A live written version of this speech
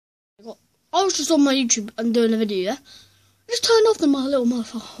I was just on my YouTube and doing a video, yeah? I just turned off my little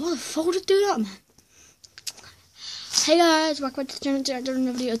motherfucker. What the fuck would it do that, man? Hey guys, welcome to the channel. Today I'm doing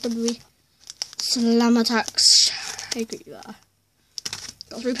a video of WWE Slam Attacks. Hey, good you are.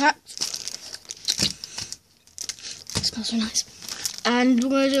 Got 3 packs. It smells so nice. And we're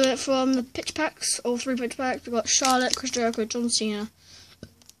going to do it from the pitch packs, all 3 pitch packs. We've got Charlotte, Chris Jericho, John Cena,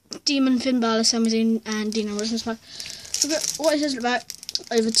 Demon, Finn Balor, Sami Zayn, and Dean Ambrose pack. Look at what it says at the back.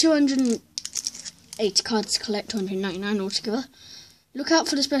 Over 280 cards to collect, 299 altogether. Look out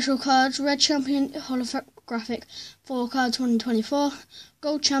for the special cards. Red Champion holographic, 4 cards, 1 in 24.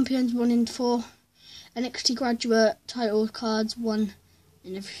 Gold Champions, 1 in 4. NXT Graduate title cards, 1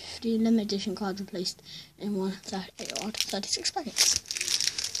 in every 50. Limited edition cards replaced in 36 packets.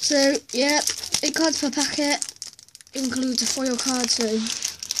 So, yeah, 8 cards per packet. Includes a foil card. So,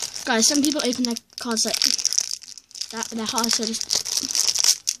 guys, some people open their cards like that with their heart, so just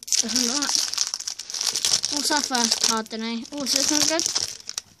like that. What's our first card then, eh? Oh, so this one's good?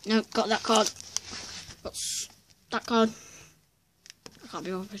 No, got that card. Got that card. I can't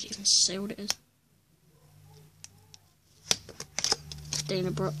be bothered to even say what it is. Dana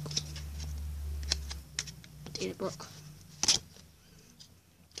Brooke.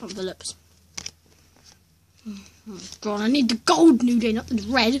 Tom Phillips. Oh god, I need the gold New Day, not the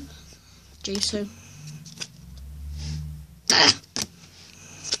red. Jason.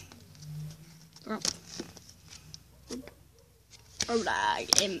 Alright,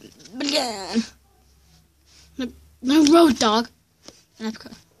 no Road Dog. An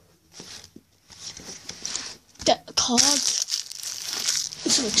Epico. Get the cards.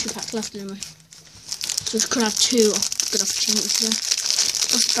 There's only 2 packs left anyway. So we could have 2 good opportunities there.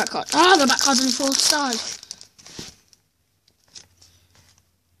 What's the back card? Ah, the back card's only 4 stars.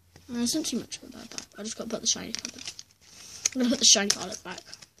 There isn't too much about that. I just got to put the shiny card back. I'm going to put the shiny card at the back.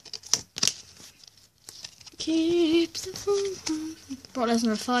 Keep the phone. Brock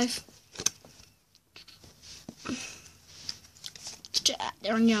Lesnar 5.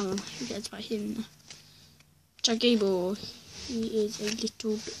 Darren Young. Who cares about him? Jack Gable. He is a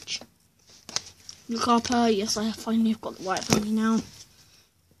little bitch. Luke Harper. Yes, I finally have got the white for me now.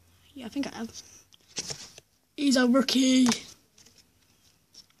 Yeah, I think I have. He's a rookie.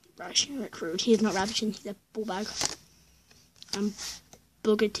 Ravishing recruit. He is not ravishing. He's a ball bag.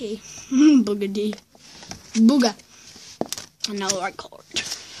 Booger T. Booger D. Booger. And now the right card.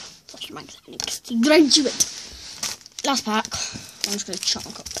 Such a NXT graduate. Last pack. I'm just going to chuck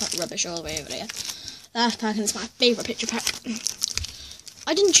that rubbish all the way over there. Last pack, and it's my favourite picture pack.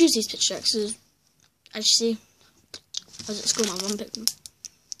 I didn't choose these picture packs, as you see. I was at school, my mum picked them.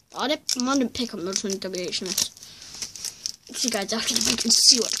 My mum didn't pick them, I just went to WHMS. So guys, after you can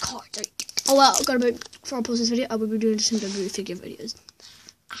see what the cards are. Oh well, I've got to before I post this video, I will be doing some WWE figure videos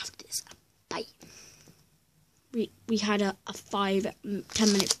after this. Bye. We had a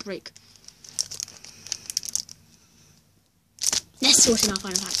 5-10 minute break. Let's sort in our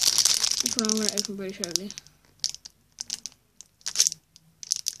final pack. This one I'm going to open very shortly.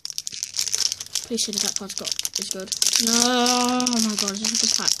 Please say the back card's is good. No, oh my god, this is a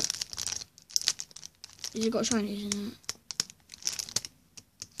good pack. Has it got shinies in it?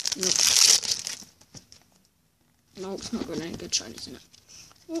 Nope. No, it's not got any good shinies in it.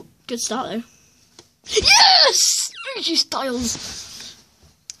 Oh, good start though. Yes! AJ Styles!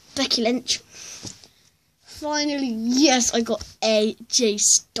 Becky Lynch. Finally, yes, I got AJ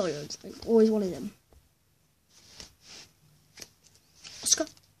Styles. I always wanted him. Let's go.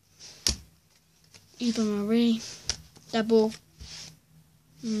 Eva Marie. Double.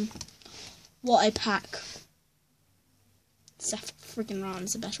 What a pack. Seth freaking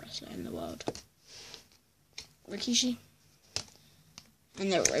Rollins, the best wrestler in the world. Rikishi.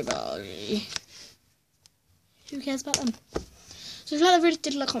 And the Rivalry. Who cares about them? So if you like the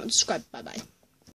video, like, comment, subscribe. Bye bye.